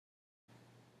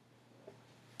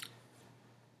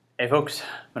Hey folks,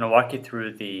 I'm going to walk you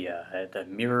through the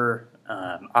mirror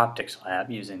optics lab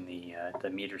using the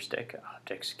meter stick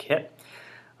optics kit.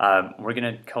 We're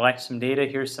going to collect some data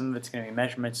here. Some of it's going to be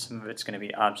measurements, some of it's going to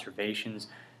be observations.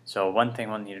 So one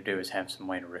thing we'll need to do is have some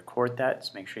way to record that.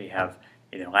 So make sure you have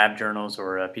either lab journals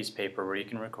or a piece of paper where you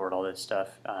can record all this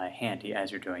stuff handy as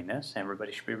you're doing this.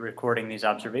 Everybody should be recording these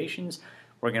observations.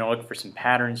 We're going to look for some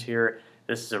patterns here.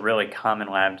 This is a really common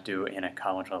lab to do in a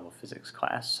college level physics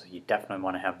class, so you definitely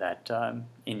want to have that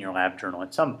in your lab journal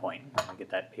at some point.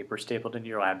 Get that paper stapled into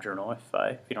your lab journal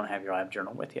if you don't have your lab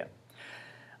journal with you.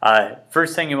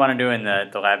 First thing you want to do in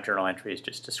the lab journal entry is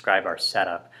just describe our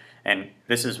setup, and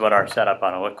this is what our setup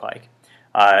ought to look like.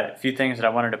 A few things that I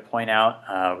wanted to point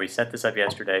out. We set this up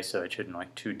yesterday, so it shouldn't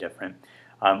look too different.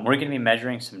 We're going to be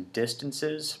measuring some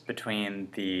distances between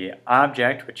the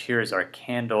object, which here is our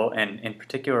candle, and in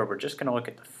particular we're just going to look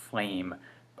at the flame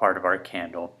part of our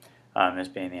candle as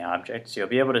being the object. So you'll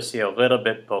be able to see a little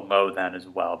bit below that as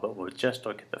well, but we'll just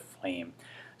look at the flame.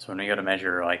 So when we go to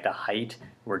measure like the height,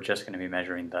 we're just going to be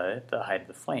measuring the height of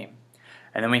the flame.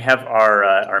 And then we have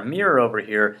our mirror over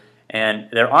here, and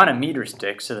they're on a meter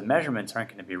stick, so the measurements aren't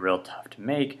going to be real tough to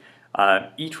make.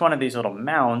 Each one of these little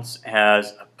mounts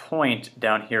has a point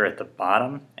down here at the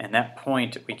bottom, and that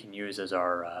point we can use as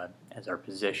our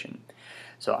position.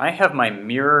 So I have my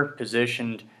mirror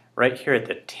positioned right here at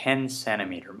the 10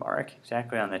 centimeter mark,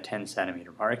 exactly on the 10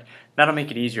 centimeter mark. That'll make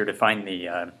it easier to find the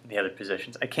other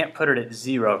positions. I can't put it at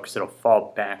 0 because it'll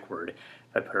fall backward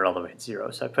if I put it all the way at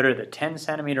 0. So I put it at the 10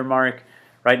 centimeter mark.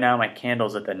 Right now my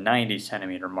candle's at the 90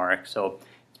 centimeter mark, so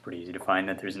pretty easy to find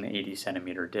that there's an 80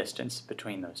 centimeter distance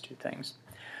between those two things.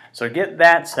 So get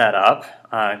that set up,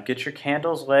 get your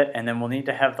candles lit, and then we'll need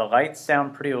to have the lights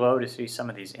down pretty low to see some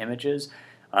of these images.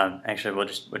 Actually, we'll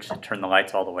just turn the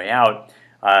lights all the way out.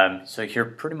 So you're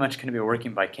pretty much going to be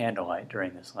working by candlelight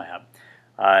during this lab.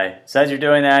 So as you're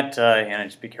doing that,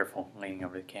 just be careful leaning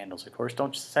over the candles. Of course,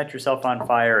 don't set yourself on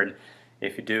fire, and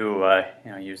if you do,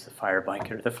 use the fire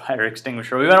blanket or the fire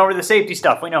extinguisher. We went over the safety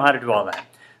stuff. We know how to do all that.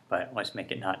 But let's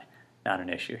make it not an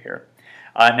issue here.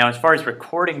 Now, as far as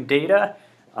recording data,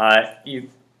 you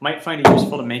might find it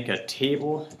useful to make a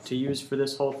table to use for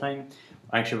this whole thing.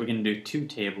 Actually, we're going to do two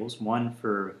tables, one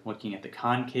for looking at the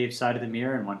concave side of the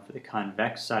mirror and one for the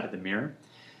convex side of the mirror.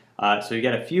 So you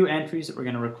got a few entries that we're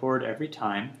going to record every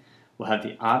time. We'll have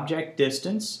the object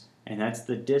distance, and that's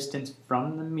the distance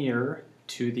from the mirror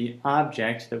to the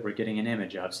object that we're getting an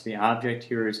image of. So the object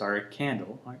here is our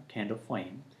candle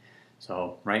flame.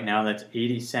 So right now that's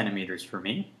 80 centimeters for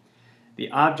me. The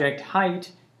object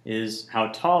height is how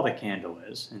tall the candle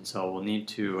is, and so we'll need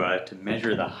to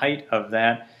measure the height of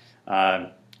that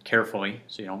carefully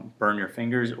so you don't burn your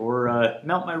fingers or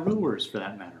melt my rulers for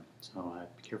that matter. So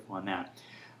be careful on that.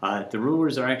 The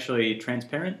rulers are actually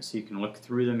transparent, so you can look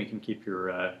through them. You can keep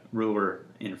your ruler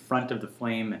in front of the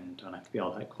flame and don't have to be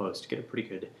all that close to get a pretty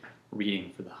good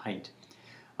reading for the height.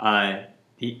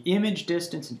 The image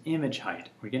distance and image height.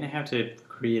 We're going to have to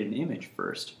create an image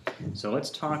first. So let's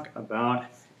talk about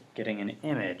getting an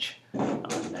image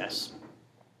on this.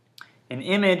 An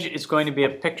image is going to be a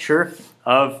picture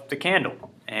of the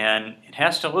candle, and it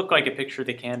has to look like a picture of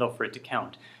the candle for it to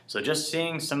count. So just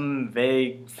seeing some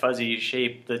vague, fuzzy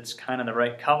shape that's kind of the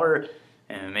right color,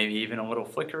 and maybe even a little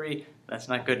flickery, that's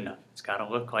not good enough. It's got to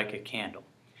look like a candle.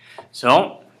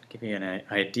 So, give you an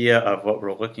idea of what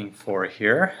we're looking for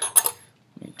here.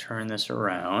 Let me turn this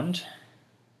around.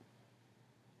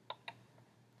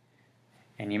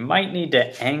 And you might need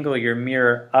to angle your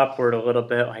mirror upward a little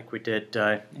bit like we did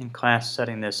in class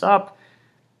setting this up.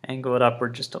 Angle it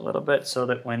upward just a little bit so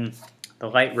that when the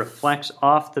light reflects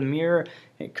off the mirror,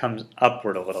 it comes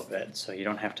upward a little bit. So you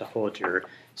don't have to hold your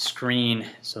screen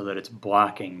so that it's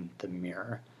blocking the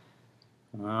mirror.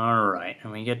 Alright,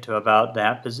 and we get to about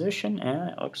that position,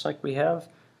 and it looks like we have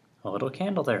a little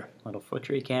candle there, a little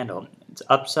flickery candle. It's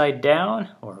upside down,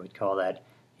 or we call that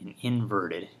an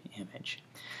inverted image.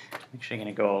 I'm actually going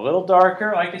to go a little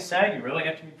darker. Like I said, you really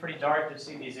have to be pretty dark to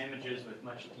see these images with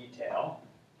much detail.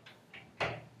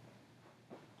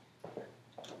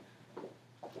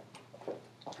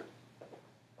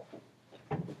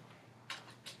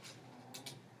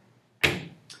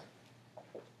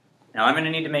 Now I'm going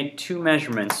to need to make two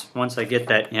measurements once I get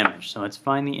that image. So let's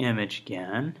find the image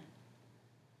again.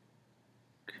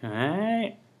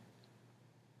 Okay,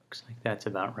 looks like that's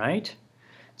about right.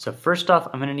 So first off,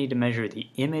 I'm going to need to measure the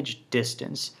image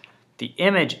distance. The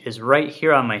image is right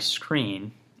here on my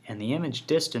screen, and the image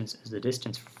distance is the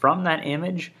distance from that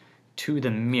image to the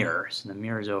mirror. So the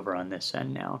mirror is over on this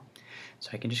end now.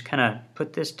 So I can just kind of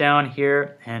put this down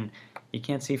here, and you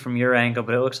can't see from your angle,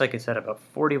 but it looks like it's at about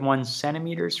 41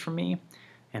 centimeters for me.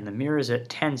 and the mirror is at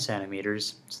 10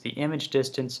 centimeters, so the image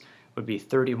distance would be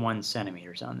 31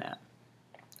 centimeters on that.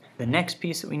 The next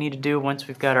piece that we need to do once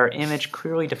we've got our image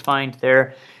clearly defined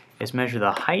there is measure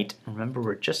the height. Remember,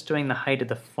 we're just doing the height of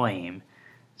the flame.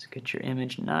 So get your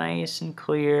image nice and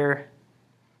clear,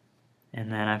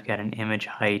 and then I've got an image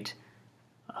height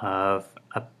of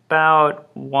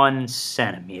about 1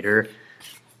 centimeter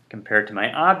compared to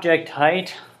my object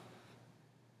height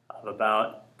of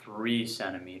about 3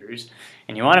 centimeters.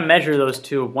 And you want to measure those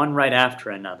two one right after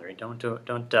another. Don't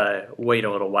wait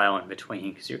a little while in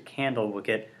between, because your candle will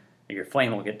get, or your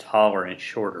flame will get taller and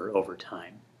shorter over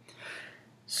time.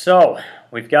 So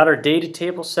we've got our data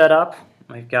table set up.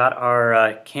 We've got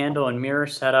our candle and mirror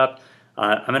set up.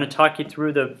 I'm going to talk you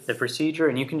through the procedure,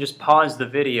 and you can just pause the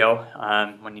video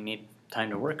when you need time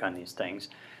to work on these things.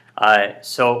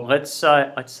 So let's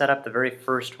set up the very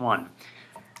first one.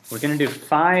 We're going to do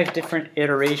 5 different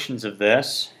iterations of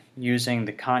this using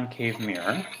the concave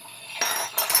mirror.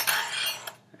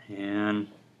 And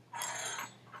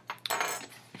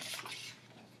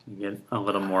get a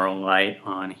little more light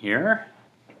on here.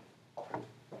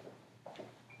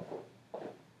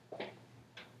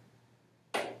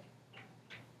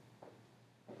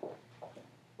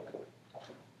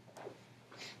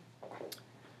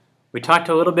 We talked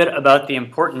a little bit about the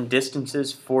important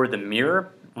distances for the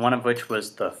mirror, one of which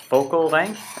was the focal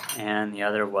length, and the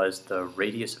other was the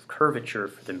radius of curvature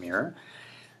for the mirror.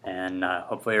 And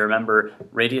hopefully you remember,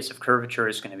 radius of curvature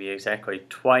is going to be exactly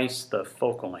twice the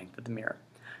focal length of the mirror.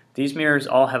 These mirrors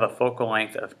all have a focal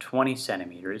length of 20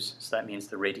 centimeters, so that means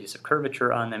the radius of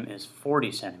curvature on them is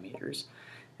 40 centimeters.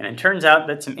 And it turns out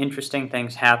that some interesting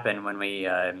things happen when we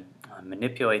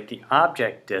manipulate the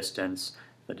object distance,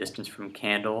 the distance from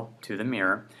candle to the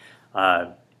mirror,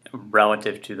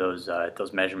 relative to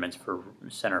those measurements for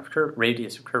center of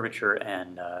radius of curvature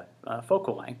and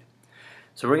focal length.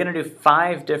 So we're going to do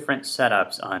 5 different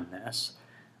setups on this.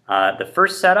 The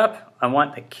first setup, I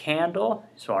want the candle,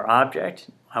 so our object,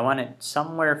 I want it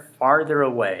somewhere farther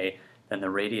away than the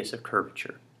radius of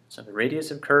curvature. So the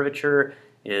radius of curvature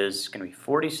is going to be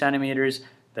 40 centimeters.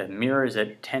 The mirror is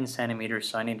at 10 centimeters,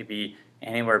 so I need to be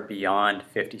anywhere beyond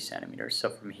 50 centimeters, so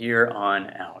from here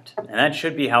on out. And that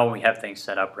should be how we have things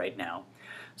set up right now.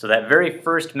 So that very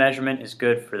first measurement is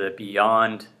good for the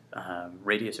beyond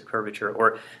radius of curvature,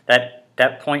 or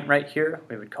that point right here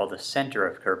we would call the center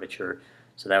of curvature.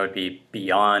 So that would be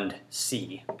beyond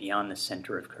C, beyond the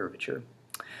center of curvature.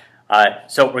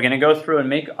 So we're going to go through and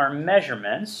make our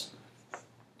measurements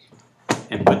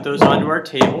and put those onto our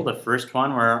table. The first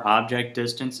one, where our object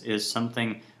distance is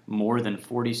something more than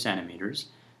 40 centimeters.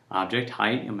 Object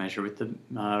height, you'll measure with the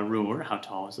ruler, how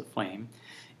tall is the flame.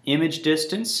 Image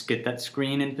distance, get that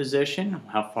screen in position.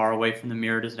 How far away from the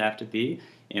mirror does it have to be?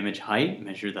 Image height,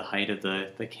 measure the height of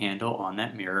the candle on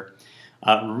that mirror.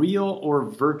 Real or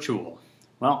virtual?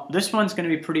 Well, this one's going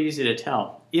to be pretty easy to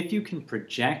tell. If you can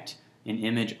project an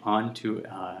image onto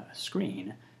a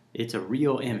screen, it's a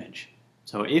real image.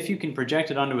 So if you can project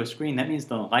it onto a screen, that means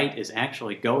the light is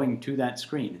actually going to that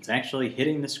screen. It's actually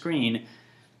hitting the screen.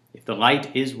 If the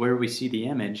light is where we see the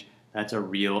image, that's a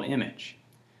real image.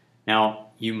 Now,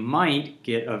 you might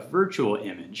get a virtual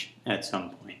image at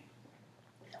some point.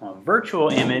 A virtual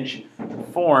image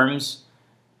forms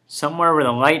somewhere where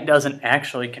the light doesn't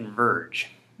actually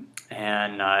converge.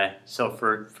 And so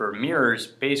for mirrors,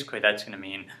 basically that's going to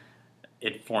mean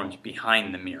it forms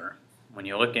behind the mirror. When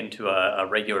you look into a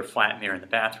regular flat mirror in the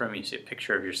bathroom, you see a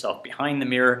picture of yourself behind the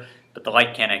mirror, but the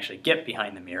light can't actually get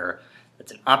behind the mirror.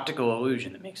 That's an optical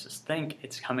illusion that makes us think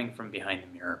it's coming from behind the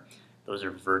mirror. Those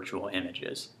are virtual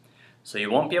images. So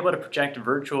you won't be able to project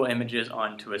virtual images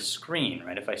onto a screen,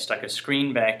 right? If I stuck a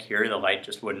screen back here, the light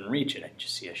just wouldn't reach it. I'd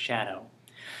just see a shadow.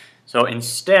 So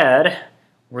instead,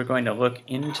 we're going to look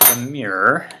into the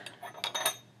mirror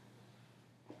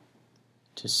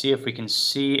to see if we can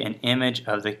see an image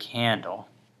of the candle.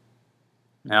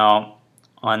 Now,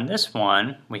 on this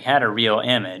one, we had a real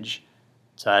image.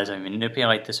 So as I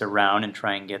manipulate this around and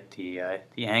try and get the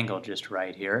angle just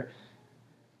right here,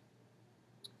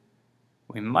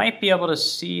 we might be able to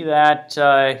see that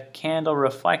candle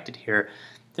reflected here.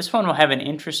 This one will have an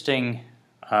interesting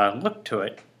look to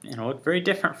it, and it'll look very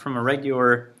different from a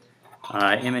regular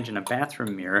image in a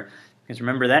bathroom mirror, because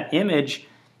remember, that image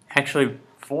actually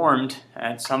formed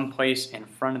at some place in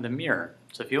front of the mirror.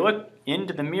 So if you look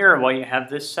into the mirror while you have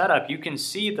this set up, you can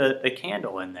see the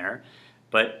candle in there,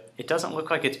 but it doesn't look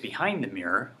like it's behind the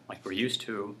mirror like we're used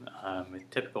to with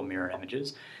typical mirror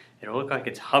images. It'll look like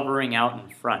it's hovering out in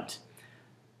front.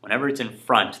 Whenever it's in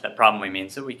front, that probably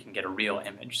means that we can get a real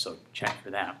image, so check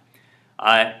for that.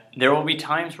 There will be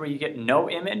times where you get no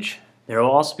image. There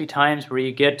will also be times where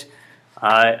you get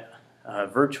a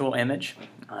virtual image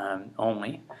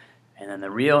only, and then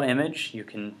the real image you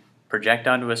can project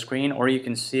onto a screen, or you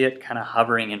can see it kind of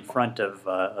hovering in front of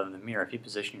the mirror if you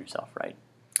position yourself right.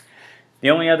 The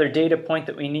only other data point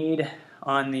that we need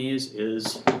on these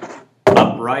is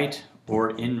upright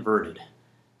or inverted.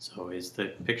 So is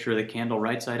the picture of the candle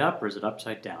right side up or is it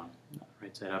upside down?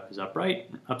 Right side up is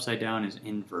upright, upside down is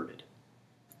inverted.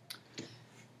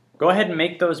 Go ahead and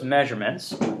make those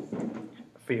measurements.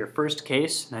 For your first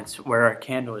case, that's where our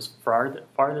candle is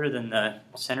farther than the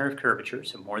center of curvature,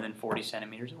 so more than 40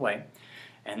 centimeters away.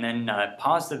 And then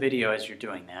pause the video as you're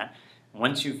doing that.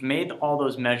 Once you've made all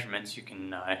those measurements, you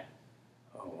can,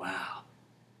 oh wow,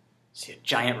 see a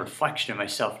giant reflection of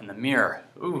myself in the mirror.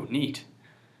 Ooh, neat.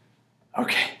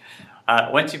 Okay,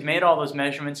 once you've made all those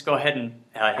measurements, go ahead and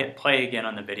hit play again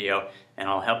on the video, and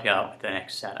I'll help you out with the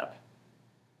next setup.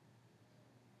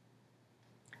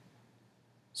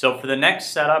 So for the next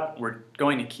setup, we're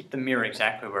going to keep the mirror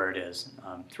exactly where it is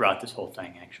throughout this whole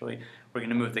thing, actually. We're going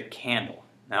to move the candle.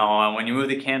 Now, when you move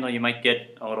the candle, you might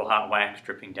get a little hot wax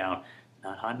dripping down.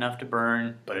 Not hot enough to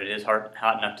burn, but it is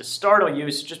hot enough to startle you,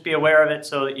 so just be aware of it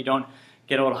so that you don't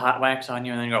get a little hot wax on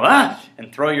you and then go, ah,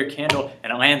 and throw your candle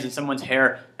and it lands in someone's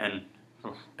hair, and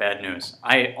bad news.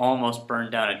 I almost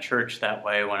burned down a church that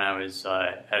way when I was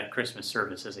at a Christmas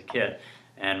service as a kid,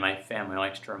 and my family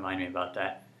likes to remind me about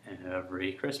that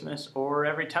every Christmas or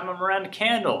every time I'm around a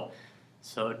candle.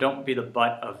 So don't be the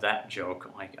butt of that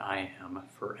joke like I am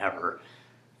forever.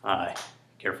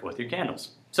 Careful with your candles.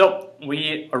 So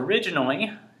we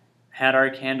originally had our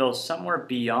candles somewhere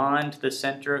beyond the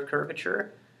center of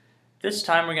curvature. This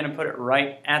time we're going to put it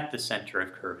right at the center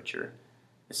of curvature.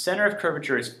 The center of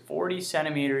curvature is 40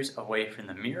 centimeters away from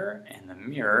the mirror, and the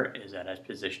mirror is at a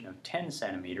position of 10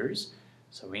 centimeters.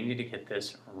 So we need to get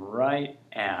this right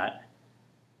at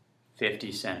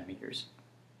 50 centimeters.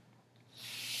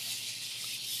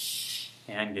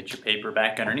 And get your paper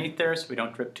back underneath there so we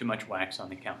don't drip too much wax on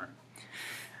the counter.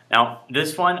 Now,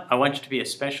 this one I want you to be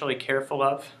especially careful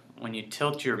of. When you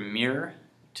tilt your mirror,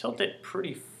 tilt it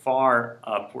pretty far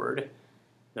upward.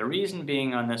 The reason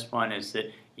being on this one is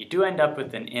that you do end up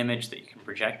with an image that you can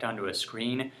project onto a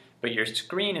screen, but your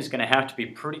screen is going to have to be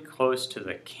pretty close to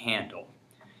the candle.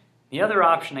 The other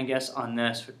option, I guess, on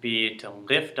this would be to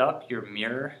lift up your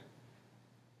mirror,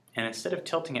 and instead of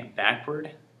tilting it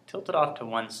backward, tilt it off to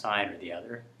one side or the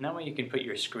other. And that way you can put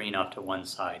your screen off to one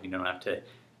side. You don't have to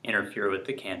interfere with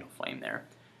the candle flame there.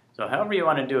 So however you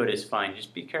want to do it is fine.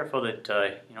 Just be careful that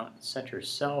you don't set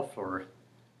yourself or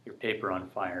your paper on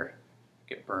fire,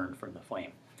 get burned from the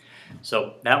flame.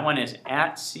 So that one is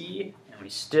at C, and we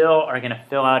still are going to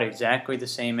fill out exactly the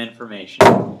same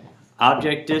information.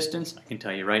 Object distance, I can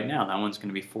tell you right now, that one's going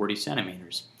to be 40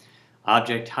 centimeters.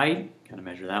 Object height, got to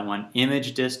measure that one.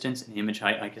 Image distance and image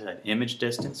height, like I said, image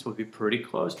distance will be pretty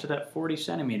close to that 40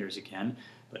 centimeters again,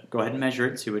 but go ahead and measure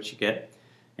it, see what you get.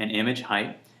 And image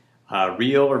height,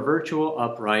 real or virtual,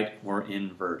 upright or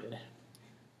inverted.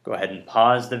 Go ahead and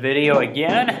pause the video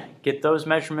again, get those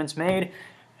measurements made,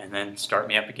 and then start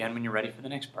me up again when you're ready for the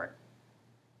next part.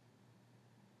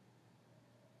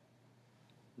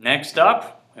 Next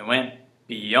up, we went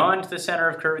beyond the center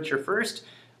of curvature first.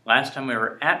 Last time we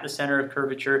were at the center of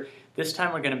curvature. This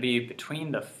time we're going to be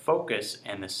between the focus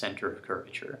and the center of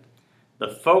curvature. The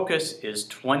focus is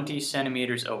 20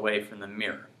 centimeters away from the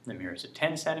mirror. The mirror is at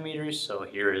 10 centimeters, so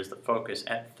here is the focus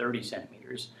at 30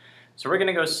 centimeters. So we're going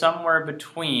to go somewhere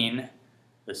between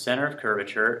the center of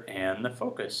curvature and the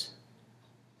focus.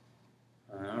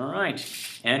 All right,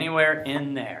 anywhere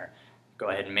in there. Go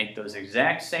ahead and make those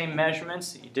exact same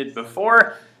measurements that you did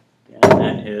before. And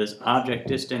that is object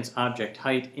distance, object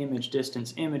height, image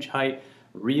distance, image height,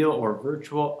 real or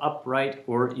virtual, upright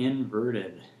or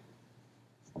inverted.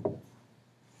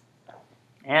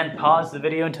 And pause the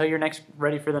video until you're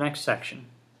ready for the next section.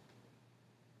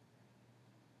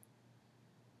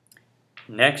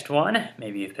 Next one,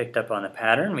 maybe you've picked up on the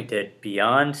pattern. We did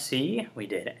beyond C, we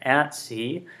did at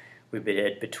C, we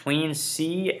did between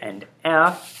C and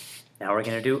F. Now we're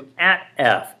going to do at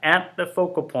F, at the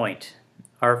focal point.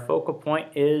 Our focal point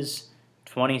is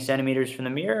 20 centimeters from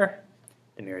the mirror.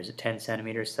 The mirror is at 10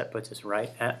 centimeters, so that puts us right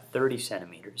at 30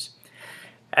 centimeters.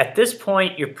 At this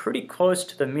point, you're pretty close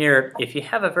to the mirror. If you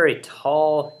have a very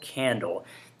tall candle,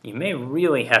 you may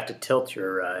really have to tilt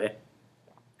your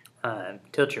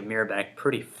mirror back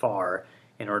pretty far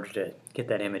in order to get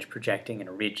that image projecting in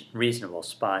a reasonable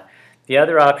spot. The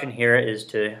other option here is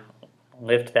to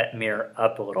lift that mirror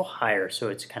up a little higher so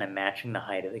it's kind of matching the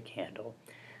height of the candle.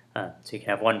 So you can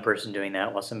have one person doing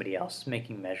that while somebody else is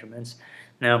making measurements.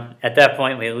 Now, at that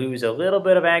point, we lose a little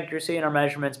bit of accuracy in our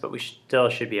measurements, but we still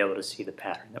should be able to see the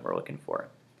pattern that we're looking for.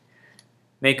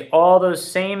 Make all those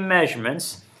same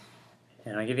measurements,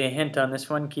 and I'll give you a hint on this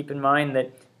one. Keep in mind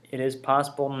that it is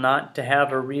possible not to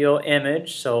have a real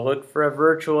image, so look for a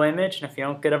virtual image, and if you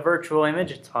don't get a virtual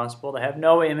image, it's possible to have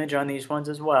no image on these ones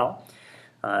as well.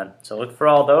 So look for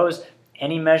all those.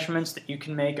 Any measurements that you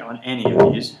can make on any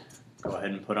of these, go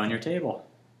ahead and put on your table.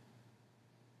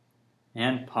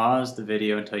 And pause the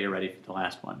video until you're ready for the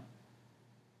last one.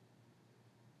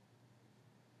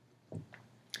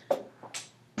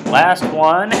 Last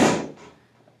one.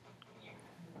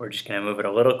 We're just going to move it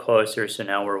a little closer, so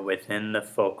now we're within the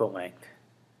focal length.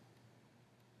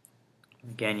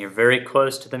 Again, you're very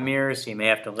close to the mirror, so you may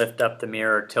have to lift up the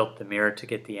mirror or tilt the mirror to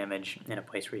get the image in a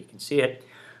place where you can see it.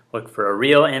 Look for a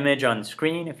real image on the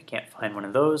screen. If you can't find one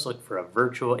of those, look for a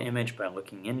virtual image by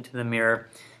looking into the mirror.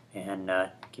 And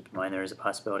keep in mind there is a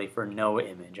possibility for no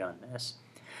image on this.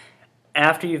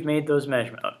 After you've made those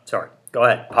measurements, go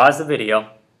ahead, pause the video.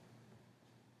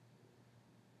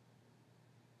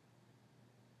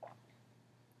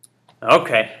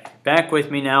 Okay, back with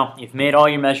me now. You've made all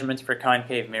your measurements for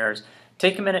concave mirrors.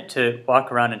 Take a minute to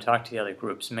walk around and talk to the other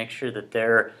groups. Make sure that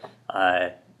their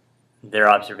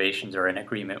observations are in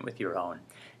agreement with your own.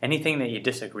 Anything that you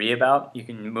disagree about, you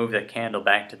can move the candle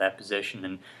back to that position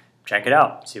and check it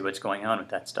out, see what's going on with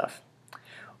that stuff.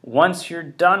 Once you're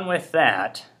done with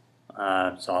that,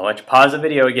 so I'll let you pause the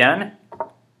video again.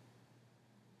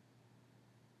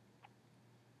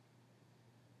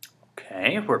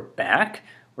 Okay, we're back.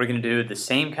 We're going to do the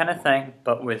same kind of thing,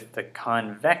 but with the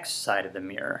convex side of the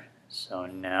mirror. So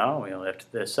now we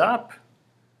lift this up,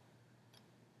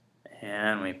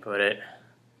 and we put it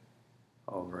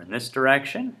over in this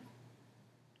direction.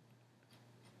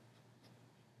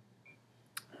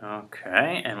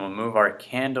 Okay, and we'll move our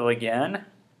candle again.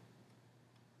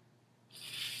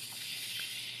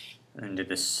 And do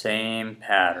the same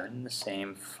pattern, the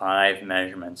same 5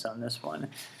 measurements on this one.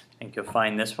 I think you'll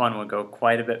find this one will go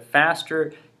quite a bit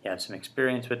faster. You have some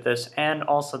experience with this, and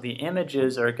also the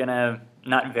images are going to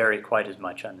not vary quite as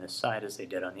much on this side as they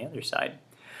did on the other side.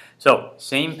 So,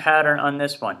 same pattern on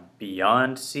this one.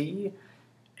 Beyond C,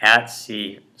 at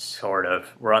C, sort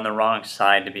of. We're on the wrong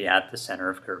side to be at the center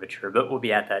of curvature, but we'll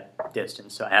be at that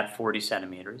distance, so at 40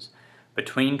 centimeters.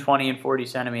 Between 20 and 40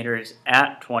 centimeters,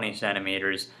 at 20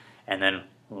 centimeters, and then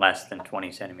less than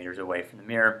 20 centimeters away from the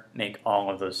mirror. Make all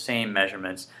of those same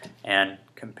measurements and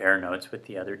compare notes with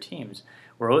the other teams.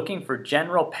 We're looking for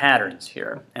general patterns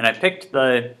here, and I picked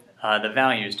the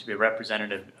values to be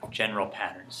representative of general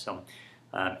patterns. So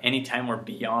anytime we're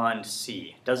beyond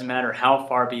C, doesn't matter how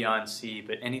far beyond C,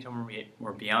 but anytime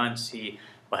we're beyond C,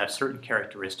 we'll have certain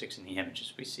characteristics in the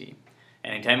images we see.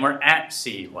 Anytime we're at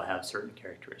C, we'll have certain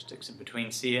characteristics. And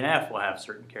between C and F, we'll have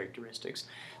certain characteristics.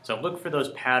 So look for those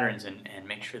patterns and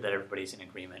make sure that everybody's in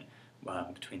agreement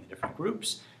between the different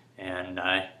groups. And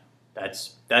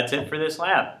that's it for this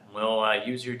lab. We'll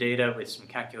use your data with some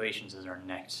calculations as our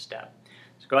next step.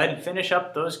 So go ahead and finish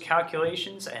up those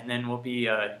calculations, and then we'll be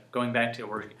going back to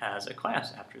work as a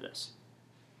class after this.